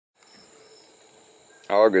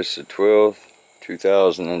August the 12th,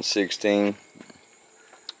 2016.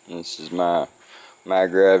 This is my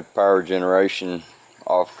MaGrav power generation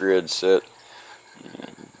off-grid set.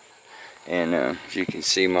 And as you can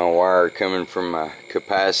see, my wire coming from my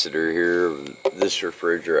capacitor here, this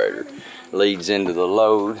refrigerator, leads into the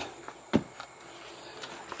load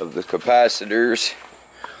of the capacitors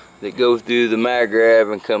that go through the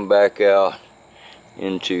MaGrav and come back out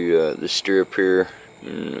into the strip here.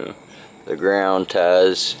 And, the ground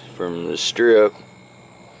ties from the strip,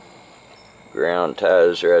 ground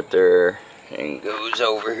ties right there, and goes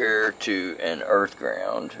over here to an earth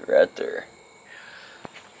ground right there.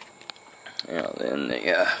 Now then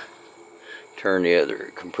they turn the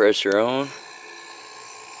other compressor on.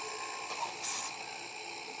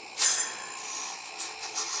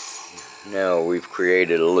 Now we've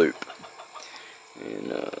created a loop,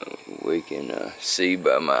 and we can see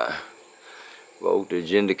by my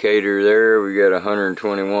voltage indicator there, we got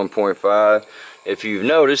 121.5. If you've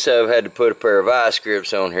noticed, I've had to put a pair of eye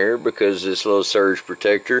strips on here because this little surge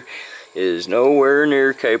protector is nowhere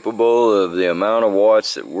near capable of the amount of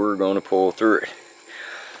watts that we're going to pull through it.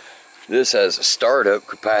 This has a startup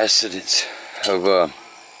capacitance of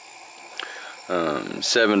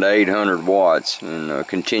 700 to 800 watts and a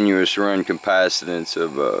continuous run capacitance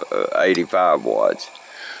of 85 watts.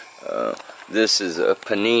 This is a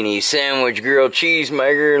panini sandwich grilled cheese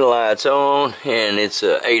maker, lights on, and it's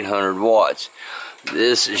 800 watts.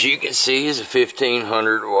 This, as you can see, is a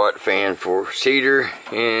 1500 watt fan force heater,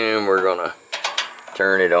 and we're gonna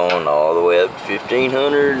turn it on all the way up to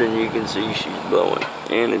 1500, and you can see she's blowing,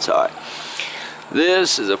 and it's hot.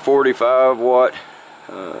 This is a 45 watt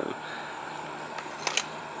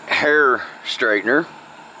hair straightener,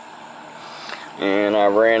 and I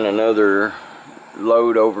ran another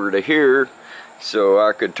load over to here so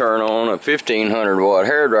I could turn on a 1500 watt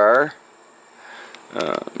hair dryer.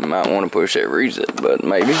 Might want to push that reset button,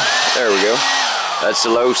 maybe. There we go. That's the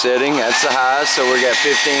low setting. That's the high. So we got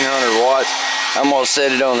 1500 watts. I'm gonna set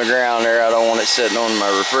it on the ground there. I don't want it sitting on my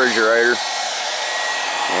refrigerator.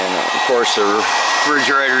 And of course, the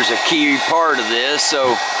refrigerator is a key part of this.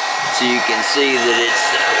 So you can see that it's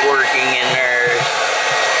working in there.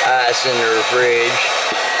 Ice in the fridge.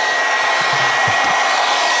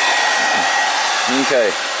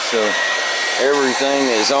 Okay, so everything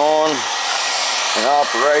is on and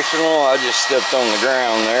operational. I just stepped on the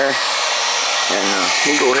ground there, and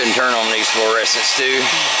we'll go ahead and turn on these fluorescents too.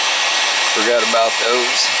 Forgot about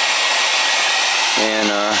those,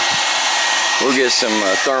 and we'll get some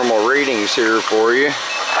thermal readings here for you.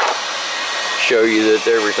 Show you that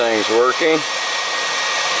everything's working.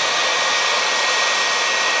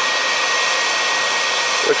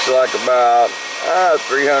 Looks like about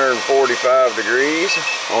 345 degrees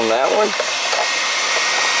on that one.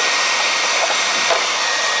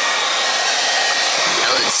 Now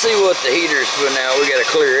let's see what the heater's putting out. We gotta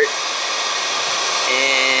clear it,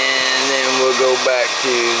 and then we'll go back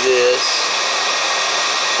to this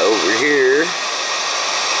over here.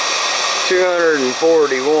 241,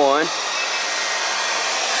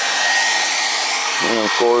 and of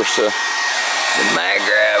course the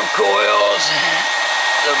MaGrav coils.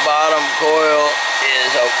 The bottom coil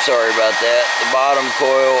is, oh, sorry about that. The bottom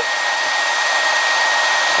coil,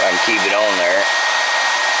 if I can keep it on there,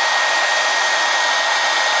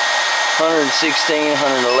 116,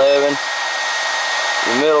 111.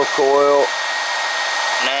 The middle coil,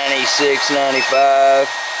 96, 95.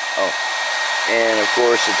 Oh, and of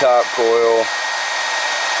course the top coil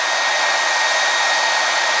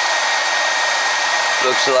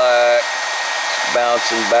looks like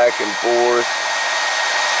bouncing back and forth.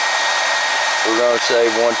 We're going to say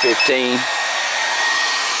 115.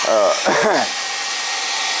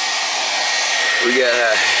 We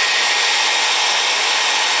got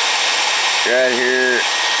right here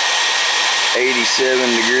 87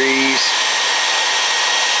 degrees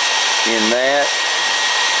in that.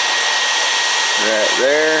 Right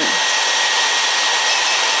there.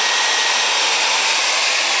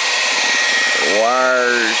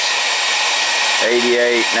 Wires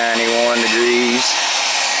 88, 91 degrees.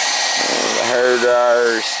 The hair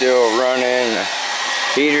dryer is still running. The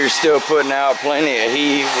heater's still putting out plenty of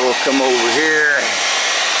heat. We'll come over here.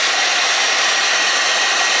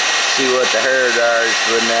 See what the hair dryer is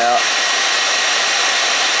putting out.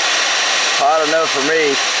 Hot enough for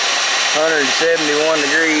me. 171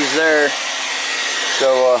 degrees there.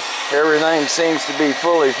 So everything seems to be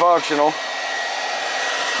fully functional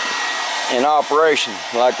in operation.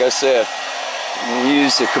 Like I said, we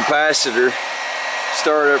use the capacitor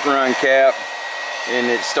startup run cap, and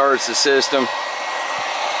it starts the system.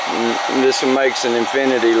 And this one makes an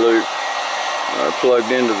infinity loop, are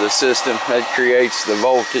plugged into the system. That creates the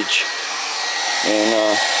voltage.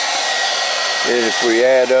 And if we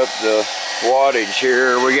add up the wattage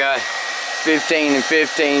here, we got 15 and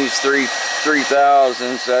 15 is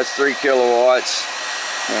 3,000, so that's 3 kilowatts.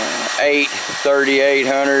 8,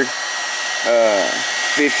 3,800,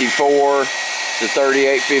 54, so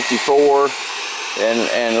 3,854,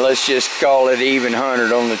 and let's just call it even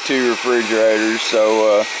 100 on the 2 refrigerators.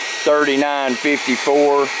 So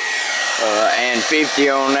 3,954 and 50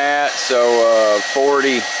 on that, so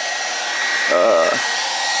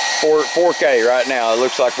 4K right now. It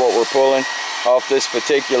looks like what we're pulling off this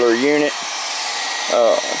particular unit.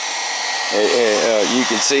 You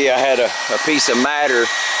can see I had a piece of matter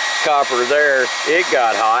copper there. It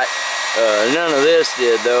got hot. None of this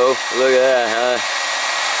did though. Look at that,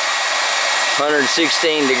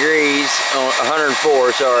 116 degrees,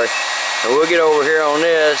 104, sorry. And we'll get over here on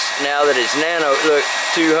this, now that it's nano, look,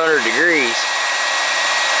 200 degrees.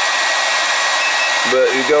 But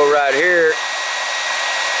you go right here,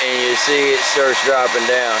 and you see it starts dropping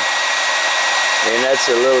down. And that's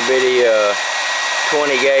a little bitty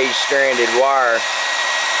 20 gauge stranded wire,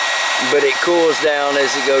 but it cools down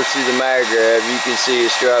as it goes through the MaGrav. You can see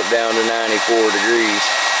it's dropped down to 94 degrees.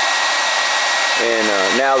 And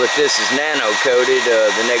now that this is nano coated,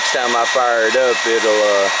 the next time I fire it up, it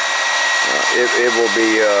will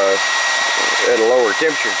be at a lower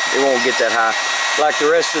temperature. It won't get that high like the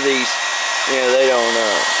rest of these. You know, they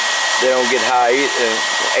don't get high,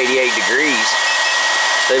 88 degrees.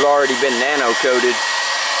 They've already been nano coated.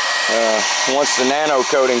 Once the nano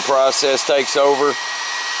coating process takes over,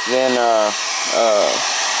 then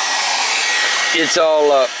it's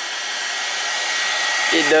all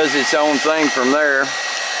it does its own thing from there.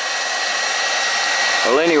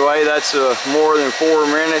 Well, anyway, that's more than 4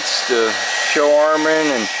 minutes to show arming,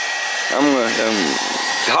 and I'm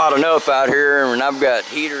hot enough out here, and I've got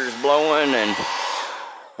heaters blowing, and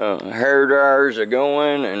hair dryers are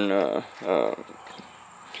going, and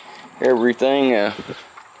everything.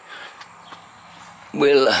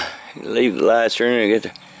 We'll leave the lights running and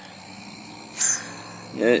get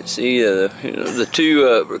the, let's see, the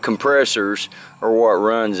 2 compressors are what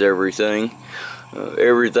runs everything.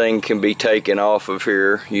 Everything can be taken off of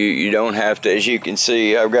here. You don't have to, as you can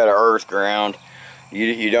see, I've got an earth ground.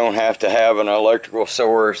 You don't have to have an electrical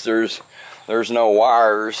source. There's no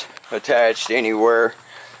wires attached anywhere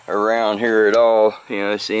around here at all. You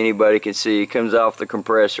know, see, anybody can see it comes off the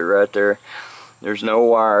compressor right there. There's no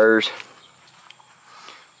wires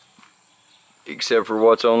except for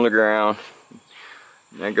what's on the ground.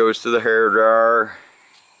 That goes to the hair dryer,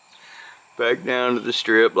 back down to the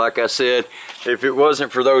strip. Like I said, if it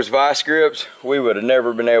wasn't for those vice grips, we would have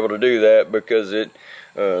never been able to do that, because that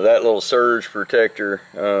little surge protector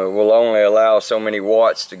will only allow so many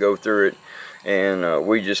watts to go through it, and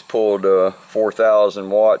we just pulled 4,000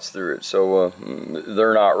 watts through it, so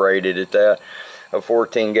they're not rated at that. A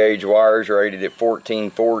 14 gauge wire is rated at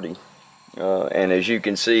 1440. And as you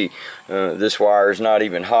can see, this wire is not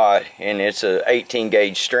even hot, and it's a 18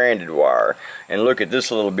 gauge stranded wire. And look at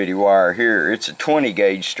this little bitty wire here. It's a 20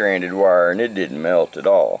 gauge stranded wire, and it didn't melt at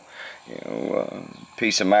all. You know,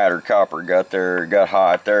 piece of matter copper got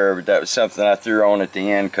hot there, but that was something I threw on at the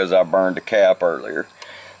end because I burned a cap earlier.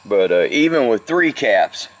 But even with 3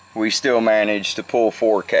 caps, we still managed to pull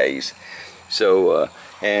 4Ks. So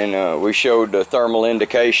and we showed the thermal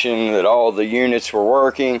indication that all the units were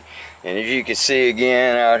working. And as you can see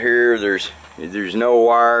again out here, there's no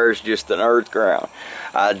wires, just an earth ground.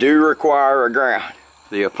 I do require a ground.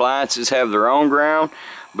 The appliances have their own ground,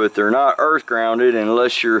 but they're not earth grounded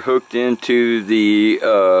unless you're hooked into the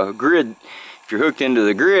grid. If you're hooked into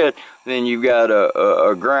the grid, then you've got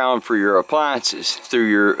a ground for your appliances through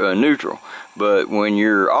your neutral. But when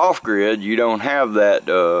you're off grid, you don't have that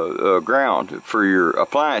ground for your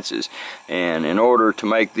appliances. And in order to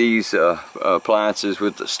make these appliances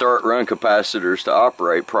with the start run capacitors to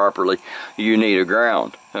operate properly, you need a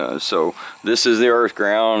ground. So this is the earth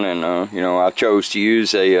ground, and you know, I chose to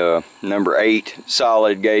use a number 8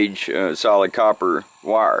 solid gauge solid copper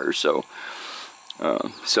wire. So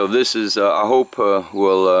this is I hope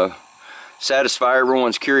will satisfy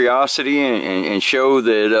everyone's curiosity and show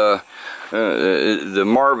that the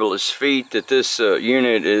marvelous feat that this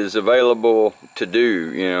unit is available to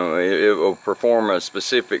do. You know, it will perform a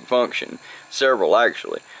specific function, several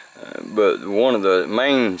actually, but one of the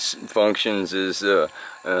main functions is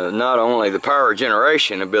not only the power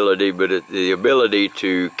generation ability, but the ability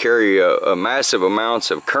to carry massive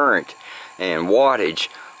amounts of current and wattage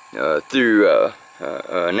through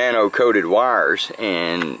nano-coated wires,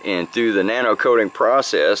 and through the nano-coating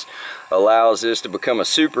process allows this to become a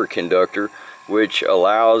superconductor, which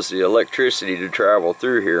allows the electricity to travel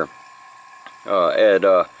through here at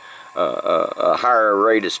a higher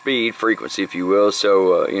rate of speed, frequency if you will,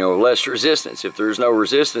 so you know, less resistance. If there's no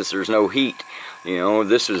resistance, there's no heat. You know,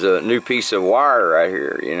 this is a new piece of wire right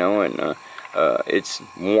here, you know, and it's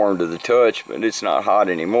warm to the touch, but it's not hot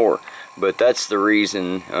anymore. But that's the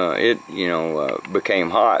reason it, you know, became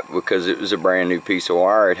hot, because it was a brand new piece of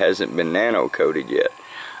wire. It hasn't been nano coated yet.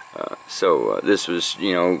 So this was,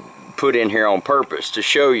 you know, put in here on purpose to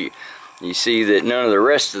show you. You see that none of the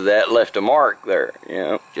rest of that left a mark there, you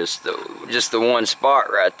know, just the one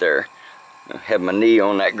spot right there. I had my knee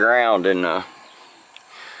on that ground, and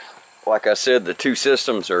like I said, the two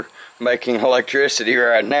systems are making electricity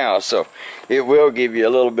right now, so it will give you a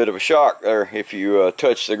little bit of a shock there if you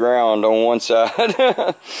touch the ground on one side.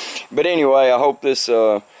 But anyway, I hope this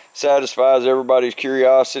satisfies everybody's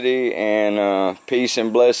curiosity, and peace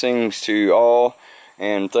and blessings to all,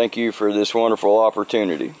 and thank you for this wonderful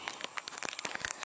opportunity.